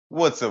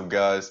What's up,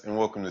 guys, and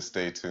welcome to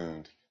Stay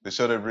Tuned, the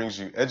show that brings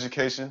you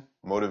education,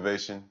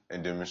 motivation,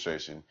 and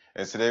demonstration.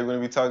 And today we're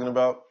going to be talking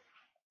about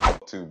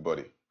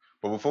Tubebuddy.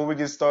 But before we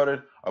get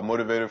started, our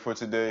motivator for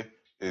today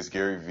is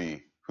Gary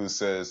V, who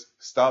says,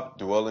 "Stop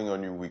dwelling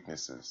on your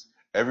weaknesses.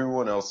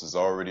 Everyone else is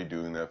already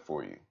doing that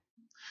for you."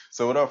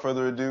 So without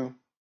further ado,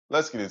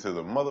 let's get into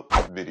the mother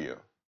video.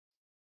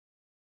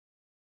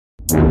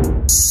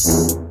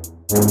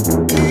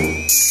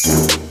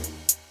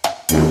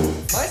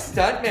 My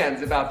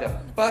stuntman's about to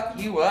fuck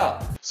you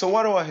up. So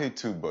why do I hate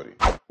Tubebuddy?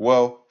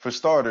 Well, for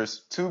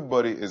starters,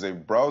 Tubebuddy is a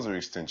browser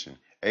extension,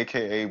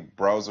 aka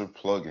browser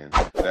plugin,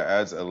 that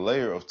adds a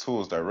layer of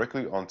tools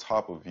directly on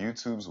top of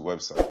YouTube's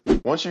website.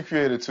 Once you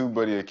create a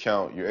Tubebuddy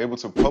account, you're able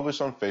to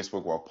publish on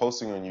Facebook while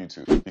posting on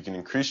YouTube. You can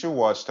increase your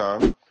watch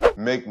time,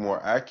 make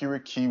more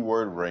accurate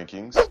keyword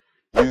rankings,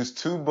 use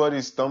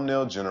Tubebuddy's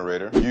thumbnail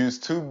generator, use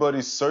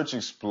Tubebuddy's search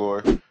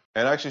explorer,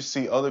 and actually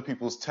see other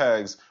people's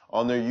tags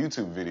on their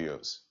YouTube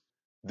videos.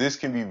 This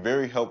can be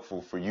very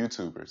helpful for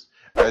YouTubers,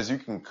 as you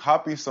can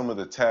copy some of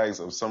the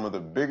tags of some of the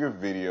bigger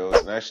videos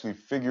and actually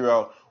figure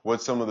out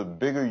what some of the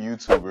bigger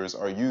YouTubers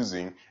are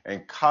using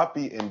and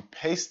copy and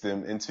paste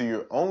them into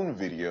your own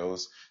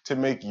videos to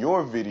make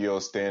your video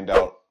stand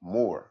out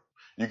more.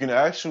 You can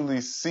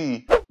actually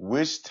see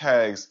which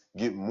tags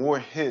get more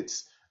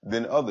hits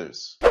than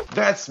others.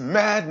 That's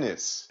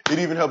madness! It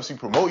even helps you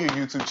promote your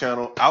YouTube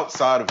channel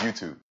outside of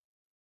YouTube.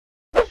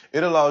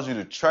 It allows you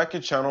to track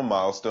your channel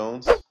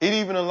milestones. It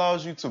even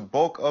allows you to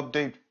bulk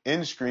update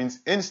end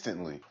screens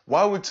instantly.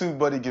 Why would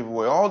Tubebuddy give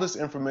away all this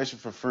information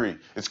for free?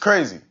 It's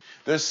crazy.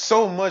 There's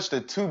so much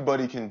that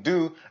Tubebuddy can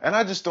do, and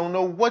I just don't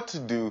know what to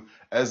do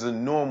as a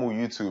normal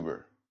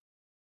YouTuber.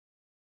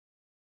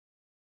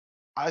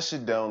 I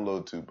should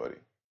download Tubebuddy.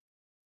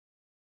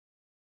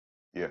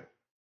 Yeah.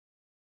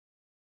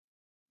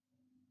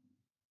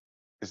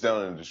 It's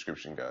down in the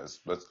description, guys.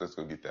 Let's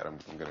go get that. I'm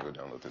gonna go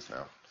download this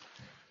now.